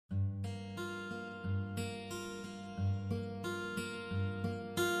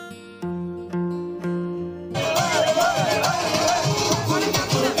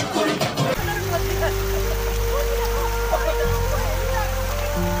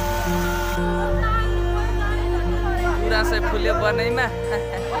गुनासै फुल्यो बनैमा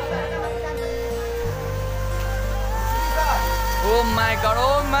Oh my god,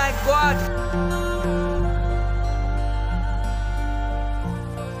 oh my god!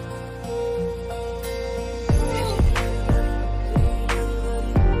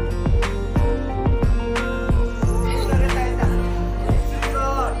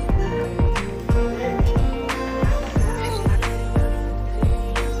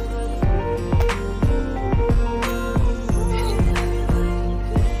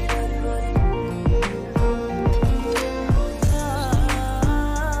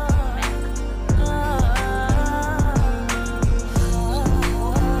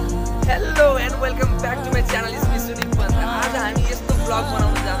 Channel is Sudip Pantha. आज हामी यस्तो vlog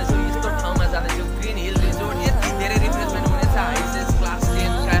बनाउन जाँदैछौँ यस्तो ठाउँमा जाँदैछौँ ग्रीन हिल रिजोर्ट यति धेरै रिफ्रेसमेन्ट हुनेछ HiCESS क्लास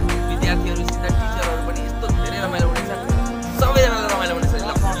 10 का विद्यार्थीहरुसित टिचरहरु पनि यस्तो धेरै रमाइलो हुनेछ सबैजनालाई रमाइलो हुनेछ ल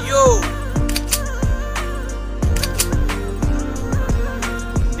यो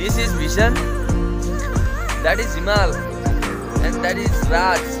This is Vision, that is Himal and that is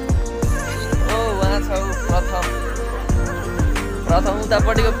Raj. Oh वहाँ छ प्रथम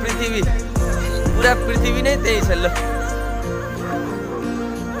उतापट्टिको पृथ्वी पूरा पृथ्वी नै त्यही छ ल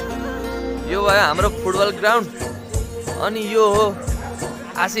यो भयो हाम्रो फुटबल ग्राउन्ड अनि यो हो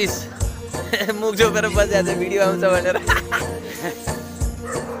आशिष मुख जोपेर बसिरहेको छ भिडियो आउँछ भनेर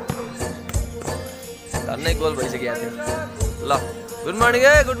धन्नै गोल भइसकेको थियो ल गुड मर्निङ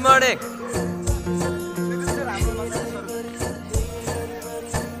है गुड मर्निङ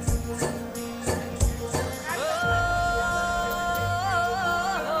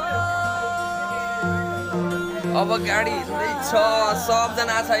अब गाडी हिँड्दै छ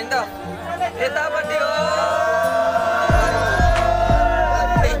सबजना छैन त यतापट्टि हो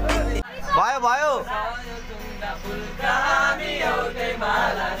भयो भयो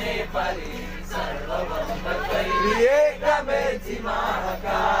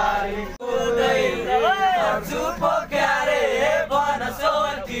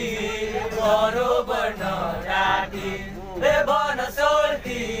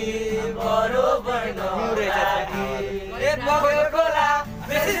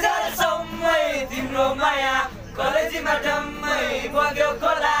कलेजीमा जम्मै बग्यो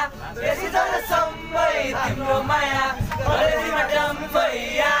खोला बेसी जरा सम्मै तिम्रो माया कलेजीमा जम्मै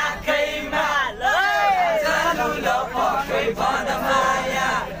आँखैमा जानु ल पक्कै भन माया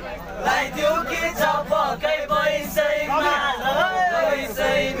लाइदिउ कि छ पक्कै बैसैमा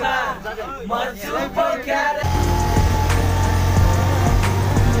मर्छु पक्याएर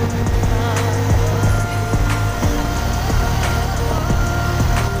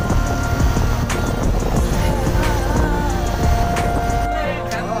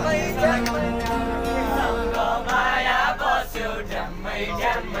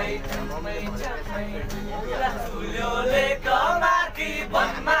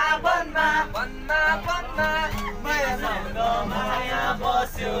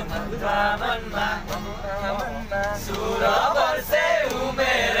सुर वर्षे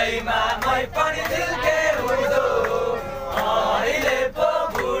उमेरैमा मै पनि दिलके हुँदो अहिले पो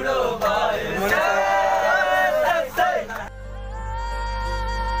बुढो भयो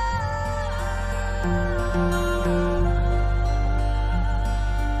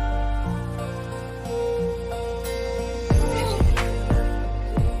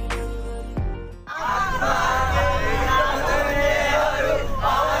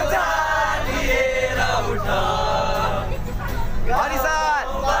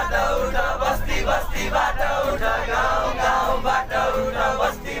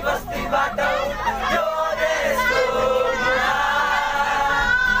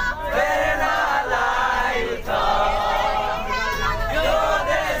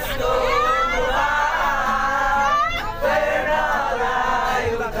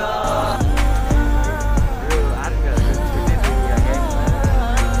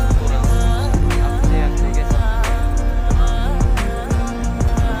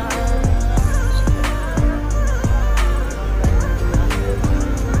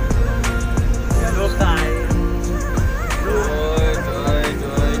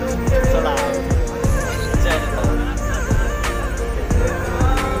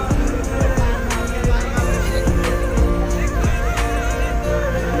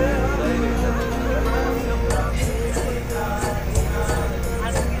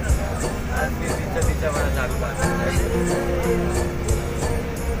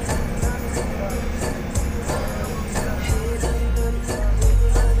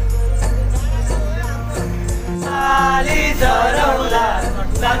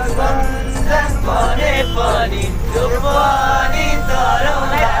Pani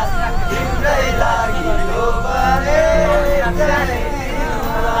tarauda, timrai lagi ho bane.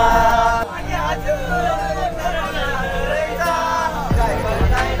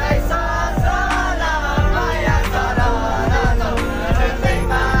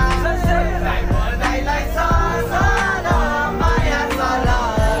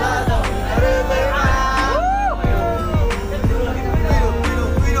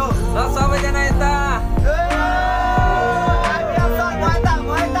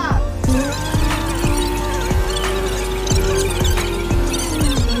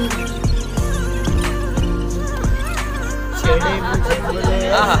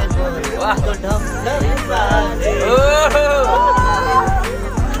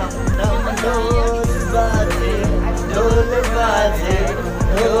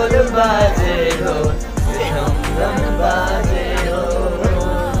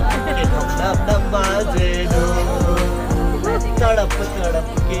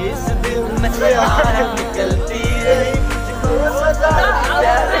 तड़प के इस दिल से आह निकलती रही मुझको सदा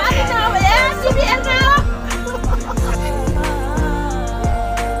प्यार की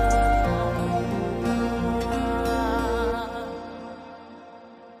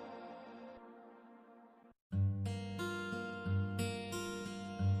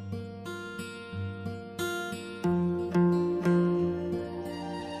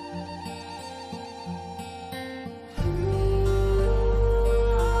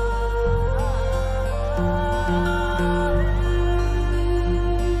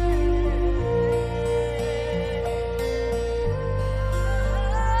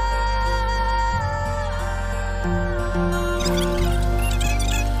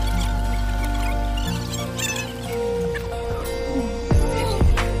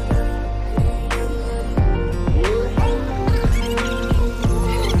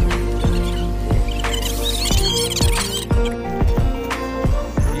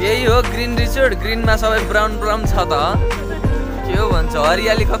ग्रीन रिसोर्ट ग्रीनमा सबै ब्राउन ब्राउन छ त के हो भन्छ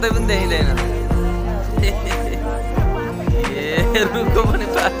हरियाली कतै पनि देखिँदैन ए रुखको पनि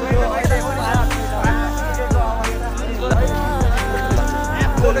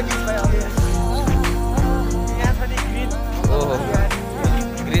ओहो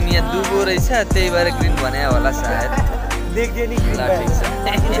ग्रीन यहाँ दुबो रहेछ त्यही भएर ग्रीन भने होला सायद देख्दै नि ग्रीन ठिक छ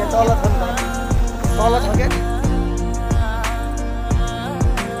तल छ क्या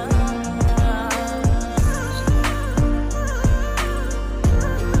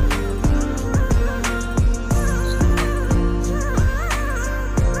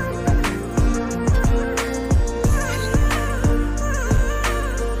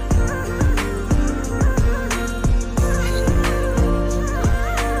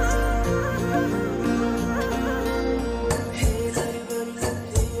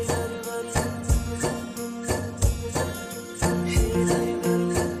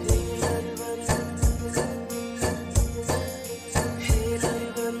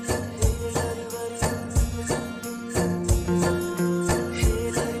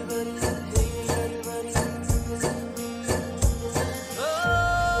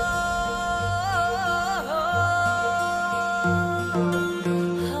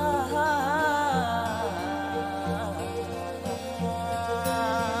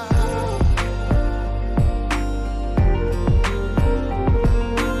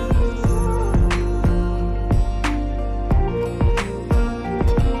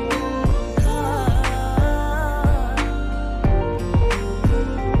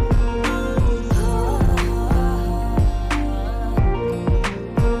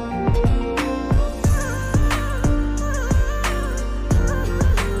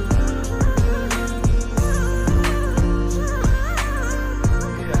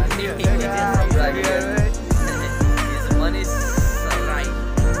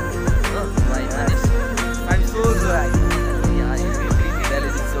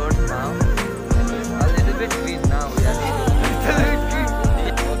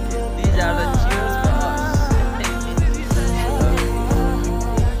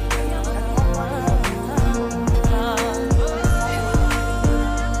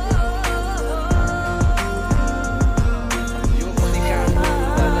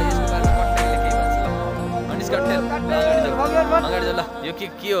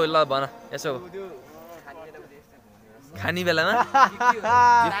के हो ल भन यसो खानी बेलामा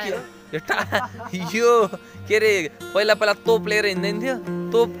यो के रे पहिला पहिला तोप लिएर हिँड्दैन थियो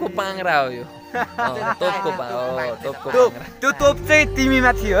तोपको पाङ्रा हो यो तोपको पाङ्रा त्यो तोप चाहिँ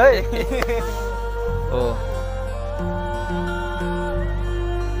तिमीमा थियो है हो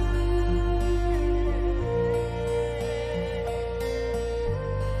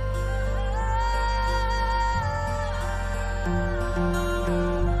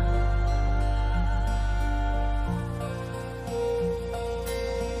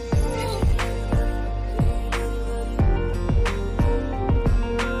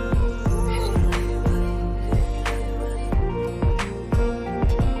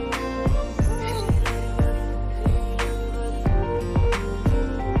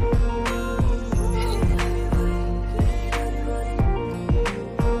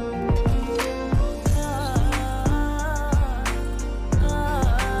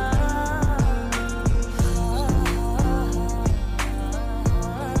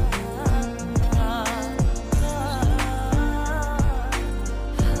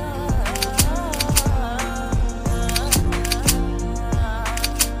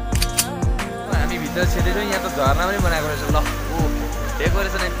यहाँ त झरना पनि बनाएको रहेछ ल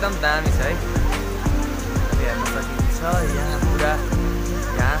डेकोरेसन एकदम दामी छ है हेर्न सकिन्छ यहाँ पुरा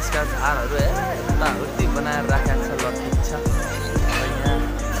घाँसका झारहरू यताउति बनाएर राखेको छ ल ठिक छ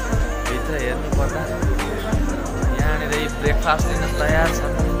ब्रेकफास्ट लिन तयार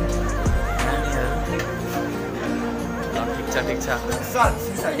छन् नानीहरू ल ठिक छ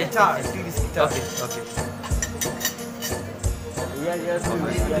ओके ओके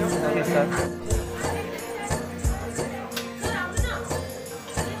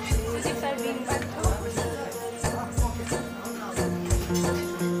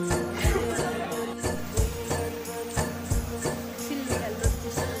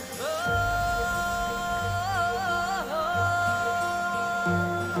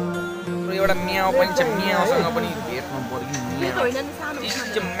एउटा म्याउ पनि छ म्याउसँग पनि भेट्नु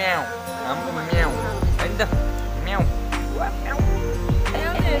पर्यो म्याउ हाम्रो म्याउ होइन त म्याउ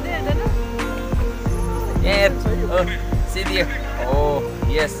Sudip. Oh,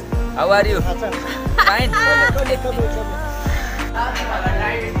 yes. How are you? Fine.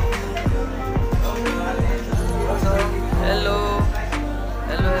 Hello.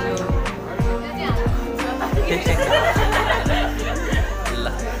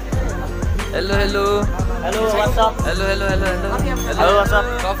 Hello. Hello. Hello, what's up? Hello. Hello, what's up?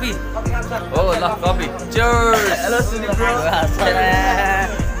 Coffee. Oh, love coffee. Cheers. Hello, Sudip bro.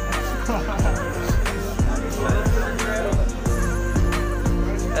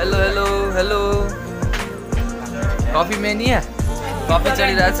 Hello. Coffee mania. Coffee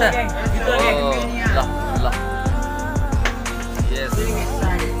चलिरहेछ. ल. Yes.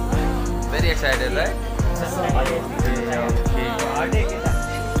 Very excited, right? Okay.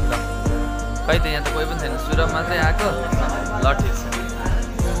 खै त यहाँ त कोही पनि छैन सुरभ मात्रै आएको ल ठिक छ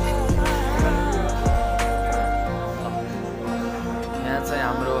यहाँ चाहिँ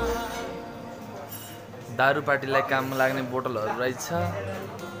हाम्रो दारू पार्टीलाई काममा लाग्ने बोतलहरू रहेछ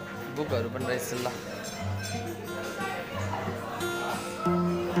बुकहरू पनि रहेछ ल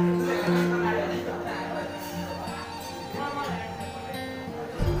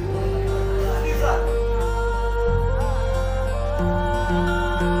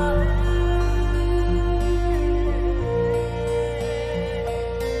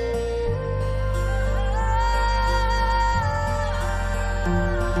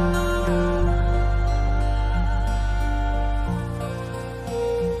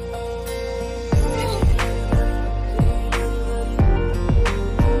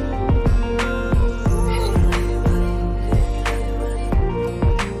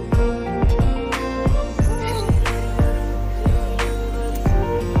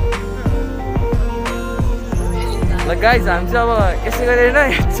गाइज हामी चाहिँ अब यसै गरेर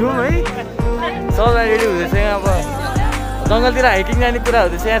छौँ है सबजना रेडी हुँदैछ यहाँ अब जङ्गलतिर हाइकिङ जाने कुरा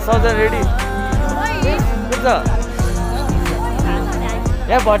हुँदैछ यहाँ सबजना रेडी बुझ्छ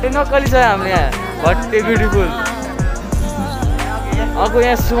यहाँ भट्टे नक्कली छ हाम्रो यहाँ भट्टे ब्युटिफुल अर्को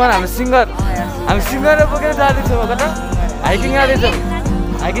यहाँ सुमन हाम्रो सिङ्गर बोकेर जाँदैछौँ कता हाइकिङ जाँदैछौँ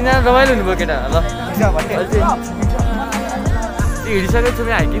हाइकिङ जान रमाइलो हुनुभयो केटा ल हिँडिसकेको छौँ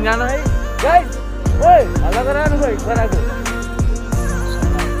यहाँ हाइकिङ जान है गाइज हल्ला गराउनु खोइ छोराको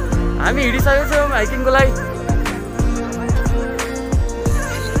हामी हिँडिसकेको छौँ हाइकिङको लागि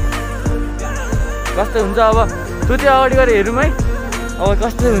कस्तो हुन्छ अब त्यो चाहिँ अगाडि गएर हेरौँ है अब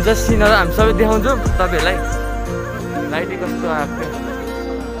कस्तो हुन्छ सिनहरू हामी सबै देखाउँछौँ तपाईँहरूलाई लाइटै कस्तो आएको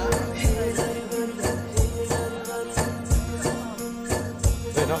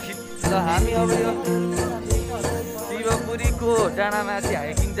ल हामी अब यो शिवपुरीको डाँडामाथि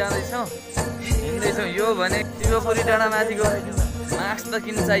हाइकिङ जाँदैछौँ हिँड्दैछौँ यो भने शिवपुरी डाँडामाथिको मास्क त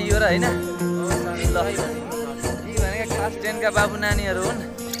किन चाहियो र होइन ल यी भनेका क्लास 10 का बाबु नानीहरू हुन्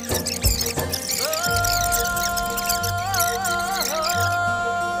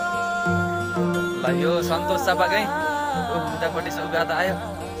ल यो सन्तोष चापाकै उतापट्टि सौगात आयो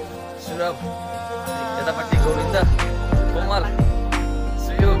सुरभ यतापट्टि गोविन्द कोमल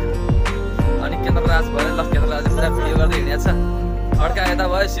सुयोग अनि केन्द्रराज भयो ल केन्द्रराज पुरा भिडियो गर्दै हिँडेको छ अर्का यता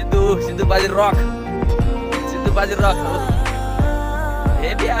भयो सिद्धु बाजी रक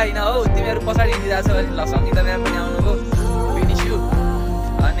हेभी होइन हौ तिमीहरू पछाडि हिँडिरहेको छ भने ल सङ्गीता म्याम पनि आउनुभयो विनिस्यु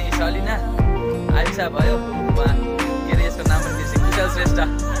अनि सलिना आइसा भयो उहाँ के अरे यसको नाम पनि बिर्सेँ कुशल श्रेष्ठ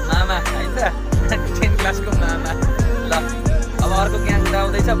मामा होइन त 10 क्लासको मामा ल अब अर्को ग्याङ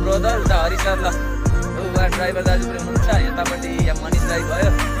आउँदैछ ब्रदर उता हरि सर ल उहाँ ड्राइभर दाजु पनि हुनुहुन्छ यतापट्टि यहाँ मनिष राई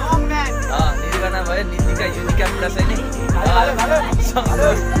भयो निर्गना भयो नितिका युनिका कुरा छैन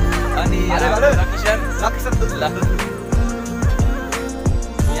अनि किशन ल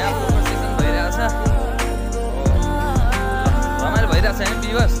यहाँ फोटो सेसन भइरहेछ रमाइलो भइरहेछ होइन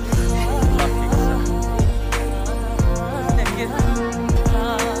बिभर्स ल ठिक छ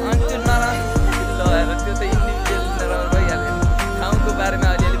ल त्यो त इन्डिभिजुअल भइहाल्यो ठाउँको बारेमा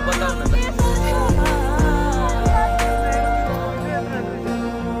अलिअलि बताउन त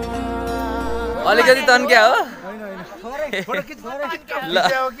अलिकति तन्क्या हो फोटो खिच ल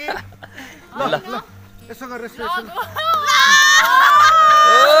ल यसो गरेर रेस्ट्रिक्सन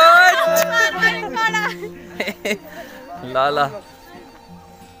ल ल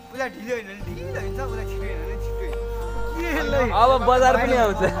उला ढिलो हैन ढिलो हुन्छ उला छिटो हैन छिटो अब बजार पनि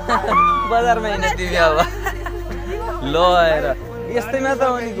आउँछ बजारमा हिँड्ने तिमी अब ल हेर यस्तैमा त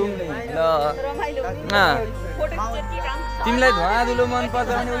हो नि घुम्ने ल तिमीलाई धुवाधुलो मन पर्छ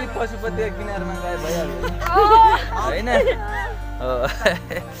भने उही पशुपति किनारमा गए भइहाल्यो होइन हो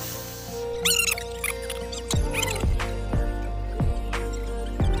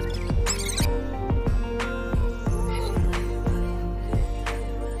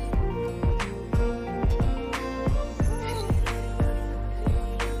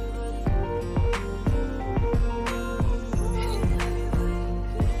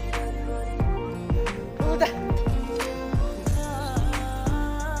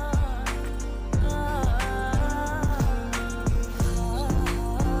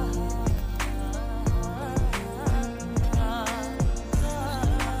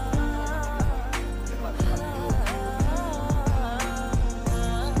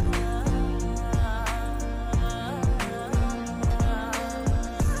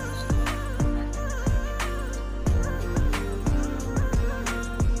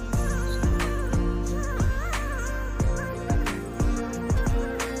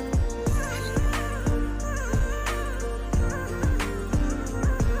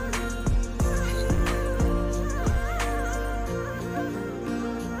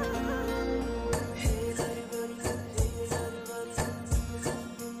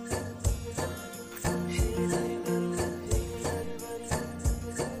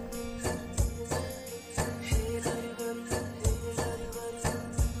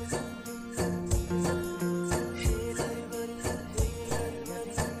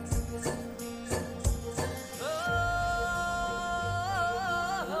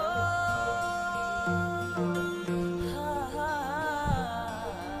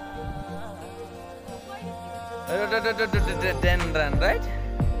right?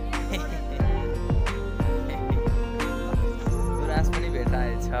 गुराँस पनि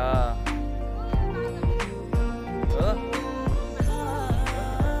भेटाएछ हो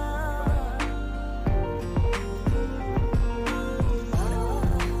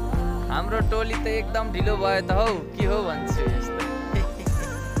हाम्रो टोली त एकदम ढिलो भयो त हौ के हो भन्छु यस्तो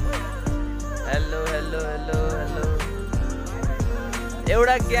हेलो हेलो हेलो हेलो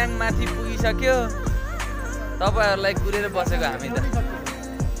एउटा ग्याङ माथि पुगिसक्यो तपाईहरुलाई कुरेर बसेको हामी त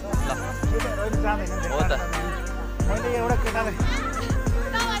ल हो त मैले एउटा केटालाई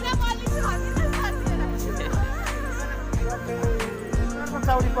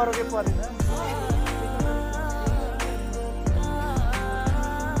चाउडी परोके परेन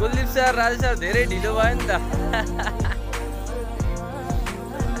कुलदीप सर राजु सर धेरै ढिलो भयो नि त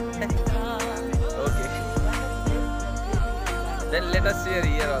okay then let us share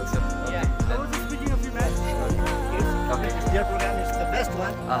here also yeah I was just speaking of you man okay your program is the best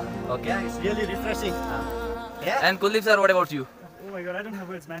one okay yeah it's really refreshing yeah and Kuldeep sir what about you oh my god I don't have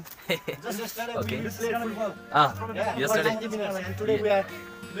words man just yesterday okay we played football yesterday 90 minutes and today we are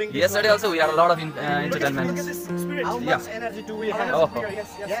doing yesterday also we had a lot of entertainment look at this spirit how much energy do we have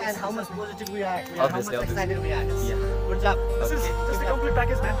yeah and how much positive we are obviously how much excited we are yeah good job this is just a complete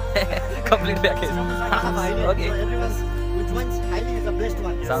package man complete package okay which one's highly is the best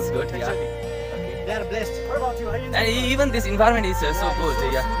one sounds good yeah they are blessed what about you and even this environment is so good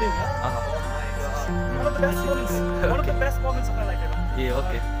yeah one of the best moments of my life ever yeah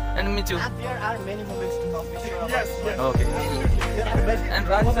okay and me too there are many moments to come yes okay and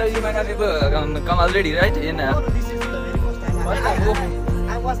Raj sir you might have come already right in no, this is the very first time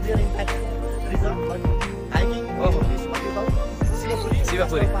I was there in that resort but hiking this what you call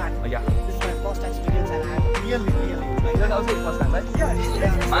Shivapuri Park yeah this is my first experience and I really that's also the first time right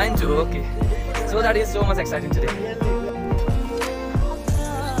yeah mine too okay so that is so much exciting today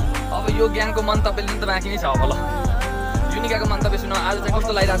अब यो ज्ञानको मन्तव्य लिनु त बाँकी नै छ अब ल युनिकाको मन्तव्य सुन आज चाहिँ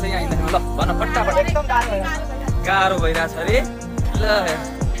कस्तो लागिरहेछ यहाँ हिँड्दाखेरि ल भन फटाफट एकदम गाह्रो भइरहेछ अरे ल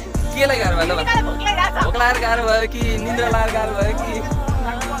केलाई गाह्रो भयो ल भोक लागेर गाह्रो भयो कि निन्द्रा लागेर गाह्रो भयो कि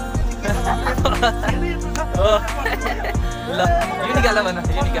ल युनिकालाई भन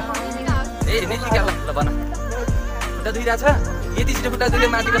युनिका ए निलिका ल भन खुट्टा दुइरहेछ यति छिटो खुट्टा दुइले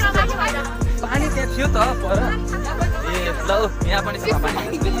माथि कस्तो जान्छ पानी त्यहाँ थियो त पर ए ल यहाँ पनि छ पानी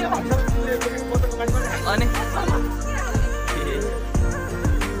अनि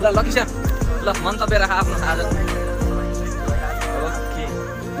ल लकी सर ल मन्तव्य राख आफ्नो आज ओके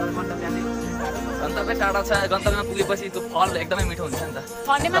मन्तव्य गन्तव्य टाढा छ गन्तव्यमा पुगेपछि त्यो फल एकदमै मिठो हुन्छ नि त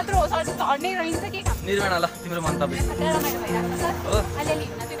झर्ने मात्र हो सर झर्ने रहन्छ के काम निर्माण ल तिम्रो मन्तव्य रमाइलो भइरहेको छ हो सर अलिअलि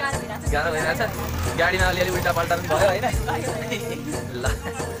हुन चाहिँ गाह्रो भइरहेको छ गाह्रो भइरहेछ गाडीमा अलिअलि उल्टा पाल्टा पनि भयो होइन ल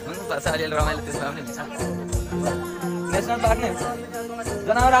हुनुपर्छ अलिअलि रमाइलो त्यसमा पनि हुन्छ नेसनल पार्क नै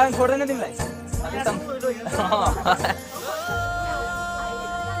जनावर आयो छोड्दैन तिमीलाई एकदम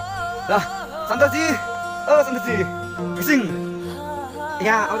ल सन्तोषजी ओ सन्तोषजी घिसिङ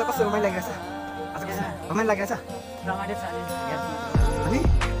यहाँ आउँदा कस्तो रमाइलो लागिरहेछ आज कस्तो रमाइलो लागिरहेछ रमाइलो छ अनि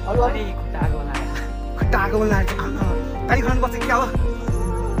अरू अनि खुट्टा आगो बोल्न आएको पानी खानु पर्छ कि क्या हो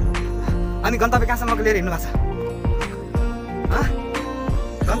अनि गन्तव्य कहाँसम्मको लिएर हिँड्नु भएको छ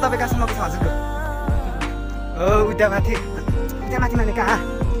गन्तव्य कहाँसम्मको छ हजुरको ओ उता माथि माने कहाँ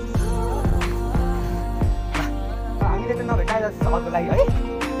हामीले त नभेटाएर सहरको लागि है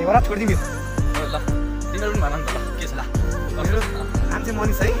त्यही भएर छोडिदिउँ ल तिमीहरू पनि भन नि त ल के छ ल मेरो नाम चाहिँ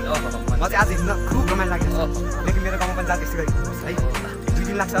मनिष है म चाहिँ आज हिँड्न खुब रमाइलो लागेको छ लेकिन मेरो गाउँमा पनि जाँदा यस्तै गरी है 2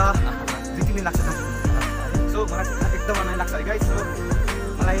 दिन लाग्छ 2-3 दिन लाग्छ सो मलाई एकदम रमाइलो लाग्छ है गाइस सो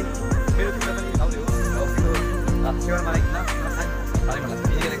मलाई मेरो फिल्ड पनि आउने हो त्यही भएर मलाई साह्रै मन लाग्छ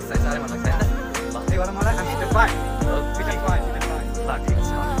फिजिकल एक्सर्साइज साह्रै मन लाग्छ होइन ल त्यही भएर मलाई I'm fit fine ल ठिक छ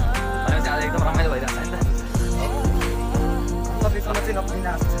भनेपछि आज एकदम रमाइलो भइरहेको छ होइन तपाईँसँग चाहिँ नपुगिन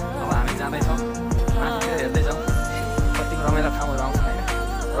आएको छ अब हामी जाँदैछौँ माथितिर हेर्दैछौँ कतिको रमाइलो ठाउँहरू आउँछ होइन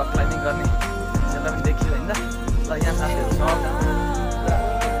रक क्लाइम्बिङ गर्ने त्यसलाई पनि देखियो होइन ल यहाँ साथीहरू छ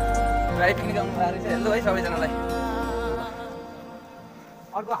ड्राई पिकनिक आउनु भएको रहेछ हेर्नु है सबैजनालाई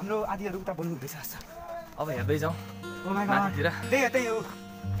अर्को हाम्रो आदिहरू उता बोल्नु हुँदैछ जस्तो अब हेर्दै जाउँ माथितिर त्यही हो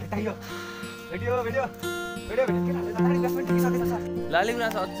भिडियो लालीगुँडा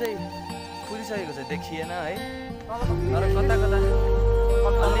चाहिँ अझै पुरिसकेको छ देखिएन है तर कता कता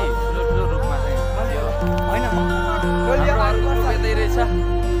अलि ठुलो रूपमा चाहिँ थियो होइन यतै रहेछ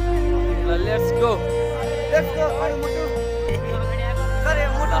ल लेट्स गो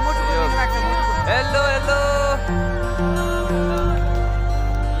हेलो हेलो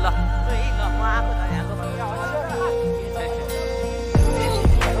ल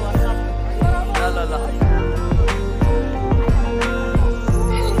ल ल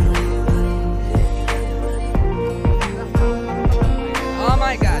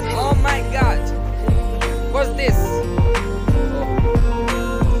Oh my god. What's this?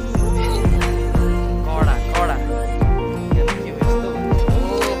 Koda. Oh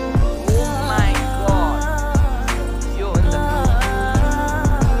my god. Yo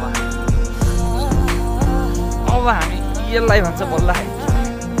अब हामी यसलाई भन्छ बल्ल है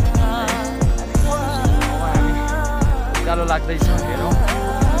अब हामी उकालो लाग्दैछौँ हेरौँ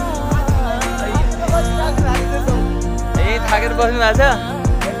ए थाकेर बस्नु भएको छ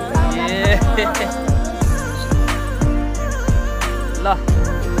ल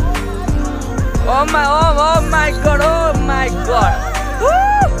oh my god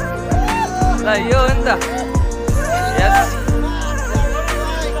ल यो हो नि त yes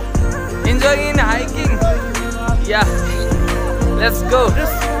enjoying hiking yeah let's go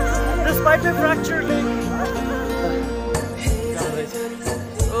despite the fractured leg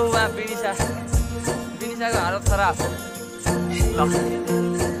ओ वा बिनिसाको हालत खराब ल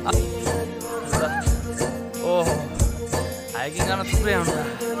ओहो हाइकिङ गर्न थुप्रै आउँछ ल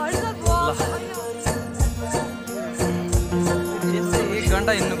यस्तै 1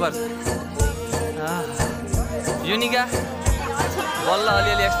 घन्टा हिँड्नुपर्छ युनिका बल्ल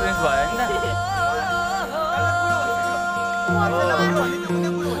अलिअलि एक्सपिरियन्स भयो होइन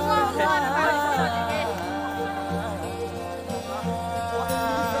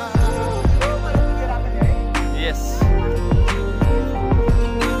yes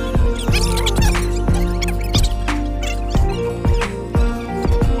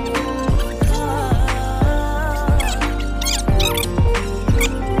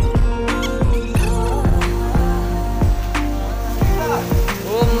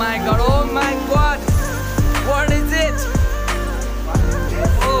Oh my god, what is it?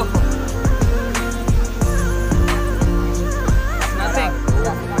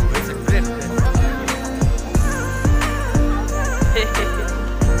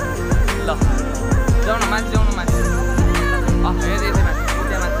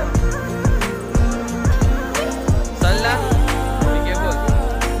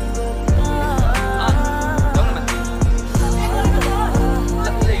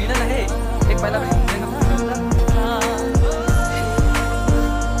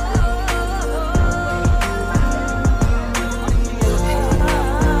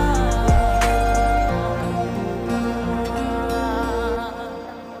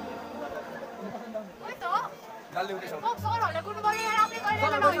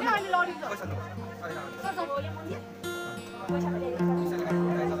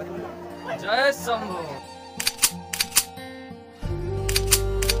 Shambho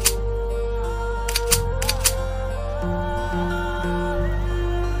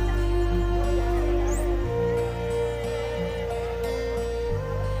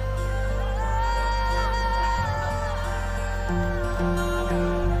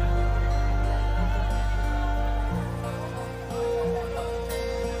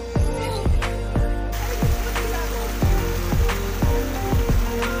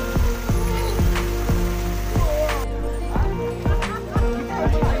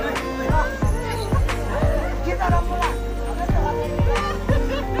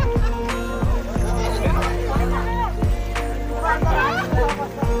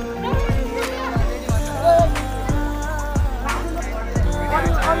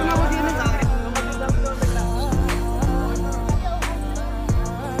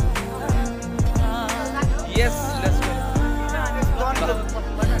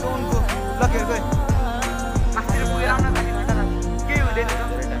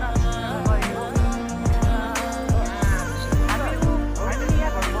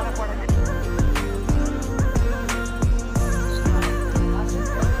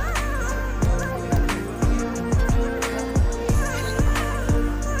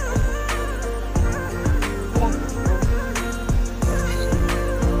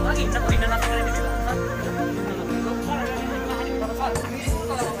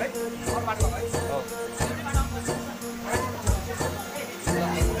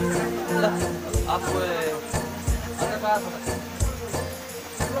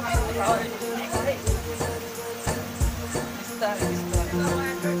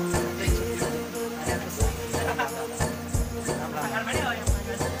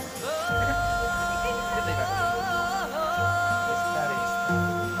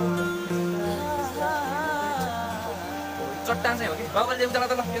चट्टान चाहिँ हो कि बाबुले देऊ चला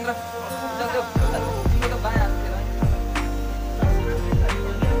त ल केन्द्र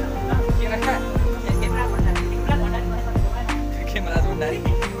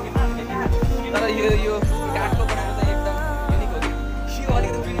तर यो काठको बनाएको चाहिँ एकदम युनिक हो कि सियो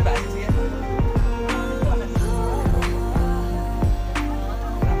अलिकति युनिक भएको छ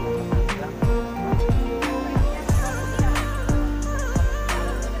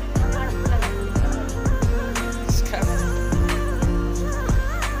क्या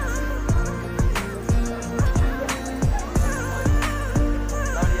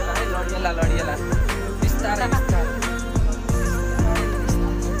लडिएला बिस्तारै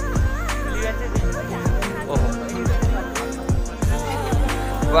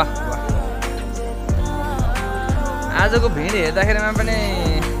वाह वाह आजको भिड हेर्दाखेरिमा पनि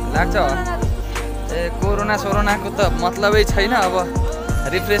लाग्छ ए कोरोनाको त मतलबै छैन अब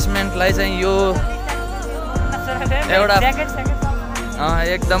रिफ्रेसमेन्टलाई चाहिँ यो एउटा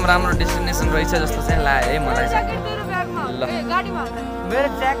एकदम राम्रो डेस्टिनेसन रहेछ जस्तो चाहिँ लाग्यो है मलाई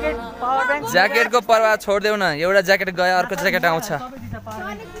ज्याकेटको पर्वा छोड्देऊ न एउटा ज्याकेट गयो अर्को ज्याकेट आउँछ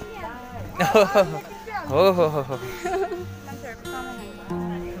हो हो हो हो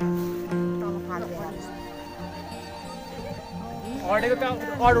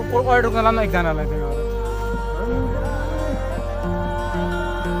एकजनालाई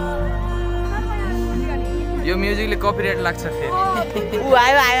यो म्युजिकले कपिराइट लाग्छ फेरि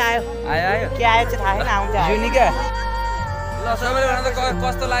आयो के आयो चाहिँ थाहा छैन आउँछ युनिका ल सबैले भन त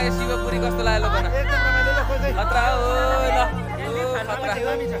कस्तो लाग्यो शिवपुरी कस्तो लाग्यो ल भन खतरा हो ल खतरा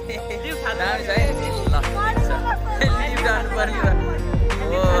दामी छ है ल लिभ डाउन पर्ने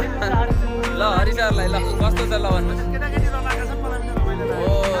हो ल हरि सरलाई ल कस्तो छ ल भन्नुहोस् हो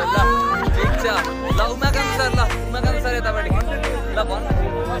ल ठिक छ ल उमाकान्त सर यतापट्टि ल भन्नु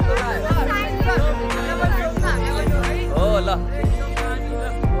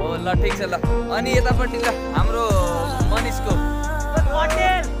हो ल ठिक छ ल अनि यतापट्टि ल हाम्रो मनिषको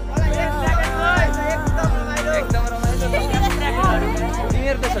एकदम रमाइलो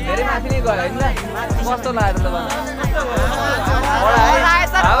तिमीहरू त धेरै माथि नै गयो होइन कस्तो लाग्यो त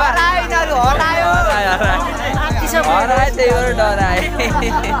हराए त्यही भएर डराए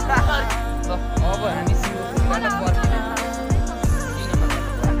अब हामी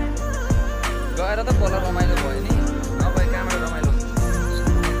गएर त बोला रमाइलो भयो नि नभए कहाँबाट रमाइलो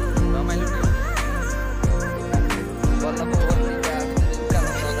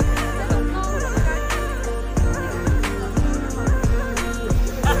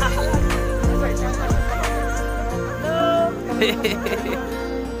नै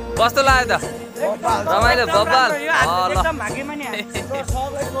कस्तो लाग्यो त रमाइलो बब्बाल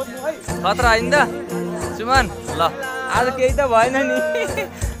खतरा होइन त सुमन ल आज केही त भएन नि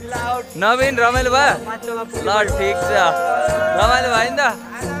नवीन रमाइलो भयो ल ठिक छ रमाइलो भयो नि त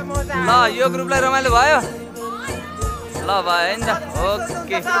ल यो ग्रुपलाई रमाइलो भयो ल भयो नि त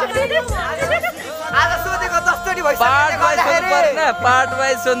ओके आज सोधेको 10 चोटी भइसक्यो पार्ट वाइज सोध्नु परेन पार्ट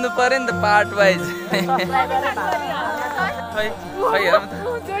वाइज सोध्नु पर्यो नि त पार्ट वाइज खै हेरौँ त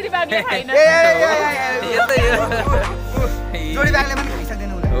जोडी बागले खाइन यो त यो जोडी ब्यागले पनि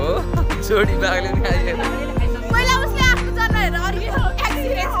खाइसक्दैन उले हो जोडी बागले नि खाइयो पहिला उसले आफ्नो जन्म हेरेर अर्को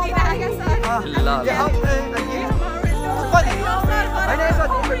एक्सपिरियन्स लिइराखेको छ ल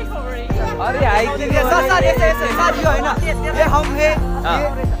अरे हाइकिङ ये सर यो हैन ये हम है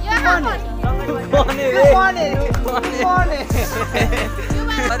कौन है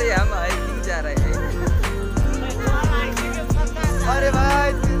अरे हम हाइकिंग जा रहे हैं अरे भाई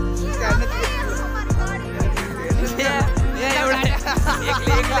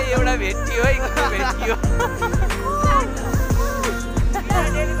एक्लै एउटा भेटियो है भेटियो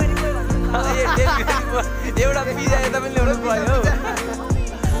एउटा पिज्जा यता पनि ल्याउनु पर्यो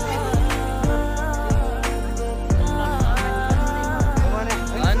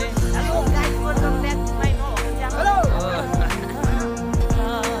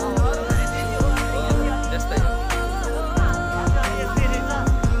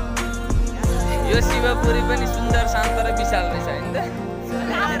यो शिवपुरी पनि सुन्दर शान्त र विशाल रहेछ हैन त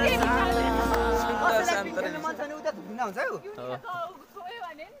सुन्दर शान्त र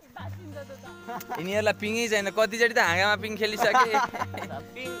यिनीहरूलाई पिङै छैन कतिचोटि त हाँगामा पिङ खेलिसके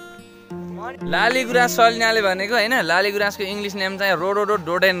लाली गुराँस सल्न्याले भनेको हैन लाली गुराँसको इङ्ग्लिस नेम चाहिँ रोडोडो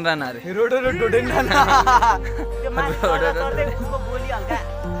डोडेन्ड्रन अरे रोडोडो डोडेन्ड्रन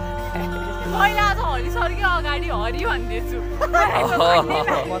पहिला त हरि सरकै अगाडि हरि भन्दैछु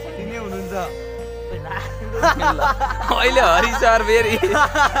तिमी हुनुहुन्छ अहिले हरि सर फेरि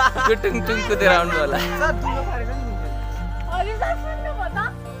टुटुङ टुङ कुदेर आउनु होला हरि सर सुन्नु भयो त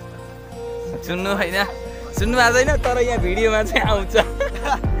सुन्नु होइन सुन्नु भएको छैन तर यहाँ भिडियोमा चाहिँ आउँछ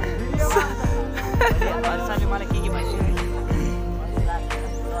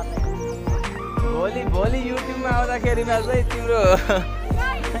भोलि युट्युबमा आउँदाखेरिमा चाहिँ तिम्रो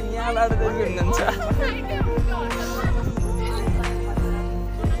यहाँबाट चाहिँ सुन्नुहुन्छ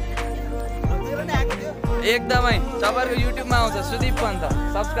एकदमै तपाईँहरूको युट्युबमा आउँछ सुदीप पन्थ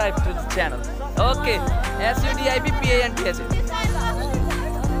subscribe to the channel okay SUDIPPANTH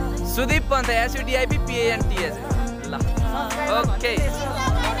Sudeep Panth SUDIPPANTH ल okay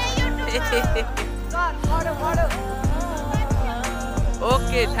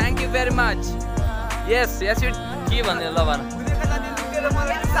okay thank you very much यस के भन्ने ल भन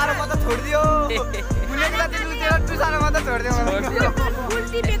सारो मात्र छोडिदियो बुलेट जाति लुटेर टु सारो मात्र छोडिदियो फुल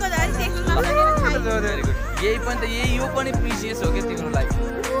टिपेको झन् देख्नु नसकेर भेरी गुड यही पनि त यो पनि प्रिसियस हो के तिम्रो लागि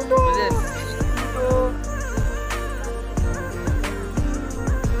बुझे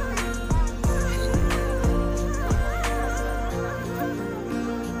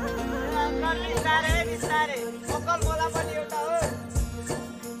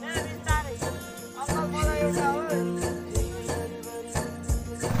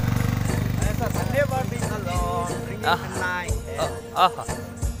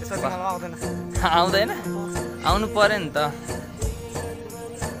आउँदैन आउनु पर्यो नि त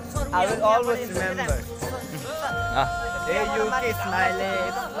I will always remember. Hey, you kiss my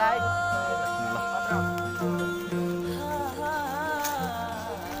lips like.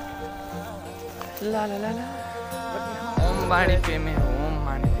 La la la la. Om Mani Padme Om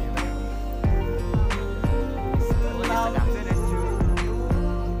Mani Padme.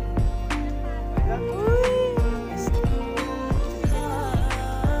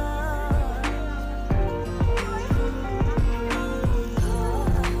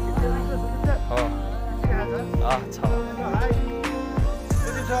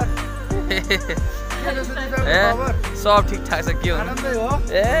 सब ठिक ठाक छ के हुनु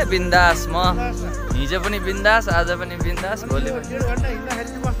ए बिन्दास म हिजो पनि बिन्दास आज पनि बिन्दास भोलि पनि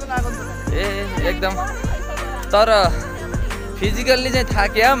ए एकदम तर फिजिकल्ली चाहिँ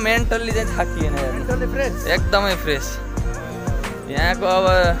थाक्यो मेन्टल्ली चाहिँ थाकिएन एकदमै फ्रेस यहाँको अब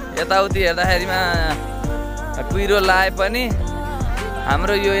यताउति हेर्दाखेरिमा कुहिरो लाए पनि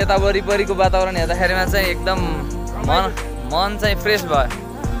हाम्रो यो यता वरिपरिको वातावरण हेर्दाखेरिमा चाहिँ एकदम मन चाहिँ फ्रेस भयो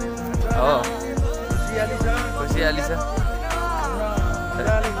हो खुसियाली छ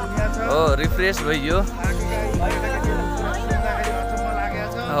हो रिफ्रेस भइयो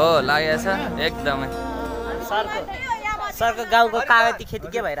हो लागेको छ एकदमै सरको गाउँको कागती खेती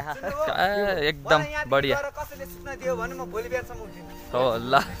के भइरहेछ एकदम बढिया हो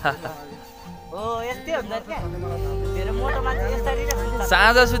ल हो यस्तै हुन्छ के धेरै मोटो मान्छे यसरी नै हुन्छ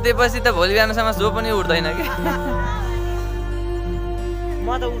साँझ सुतेपछि त भोलि बिहानसम्म जो पनि उठ्दैन के म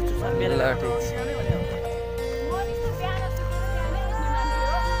त उठ्छु सर ल ठिक छ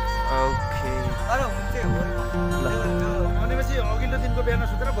भनेपछि अघिल्लो दिनको बिहान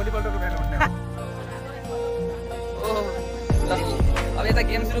सुतेर भोलिपल्टको बिहान उठ्ने ल अब यता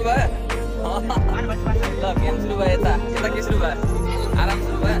गेम सुरु भयो ल गेम सुरु भयो यता के सुरु भयो आराम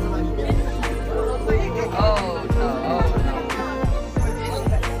सुरु भयो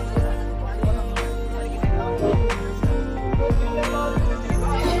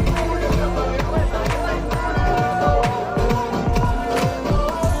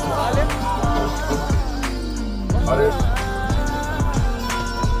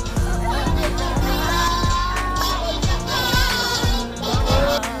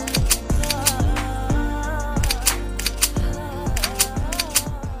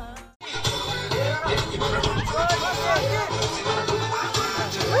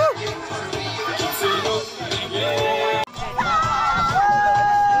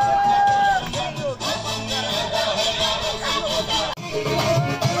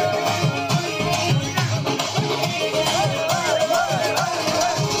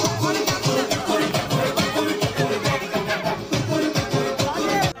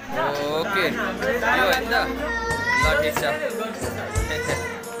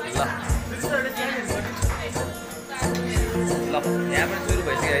यहाँ पनि सुरु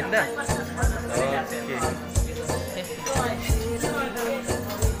भइसक्यो होइन त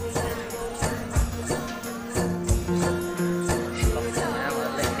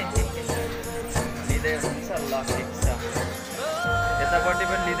लिँदै हुन्छ ल ठिक छ यतापट्टि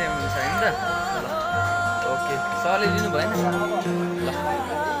पनि लिँदै हुन्छ होइन त ओके सरले लिनु भएन ल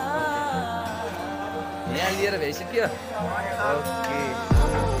यहाँ लिएर भइसक्यो ओके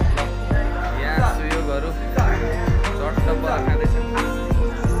यहाँ सुयोगहरू चट्ट खाँदैछ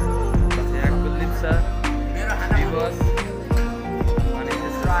यहाँ कुलदीप सर दिवस अनि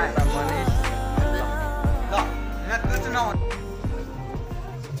त्यसपछि मनिष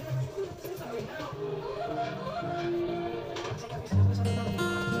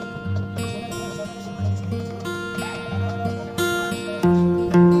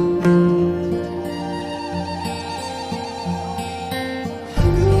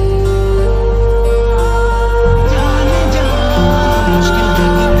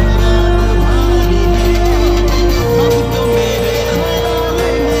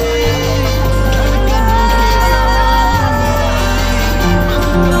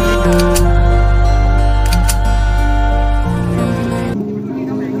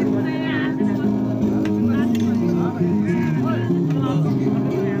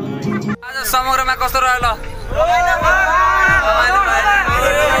समग्रमा कस्तो रह्यो ल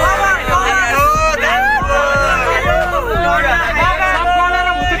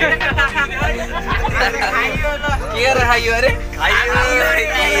के खाइयो अरे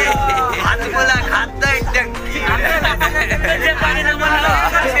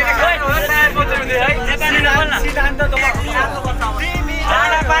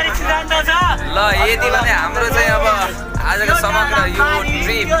ल यति भने हाम्रो चाहिँ अब आजको समग्र यो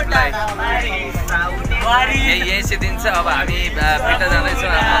ट्रिपलाई यही सिद्धिन्छ अब हामी फिर्ता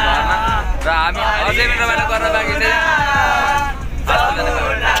जाँदैछौँ आफ्नो घरमा र हामी अझै पनि रमाइलो गर्न लागि चाहिँ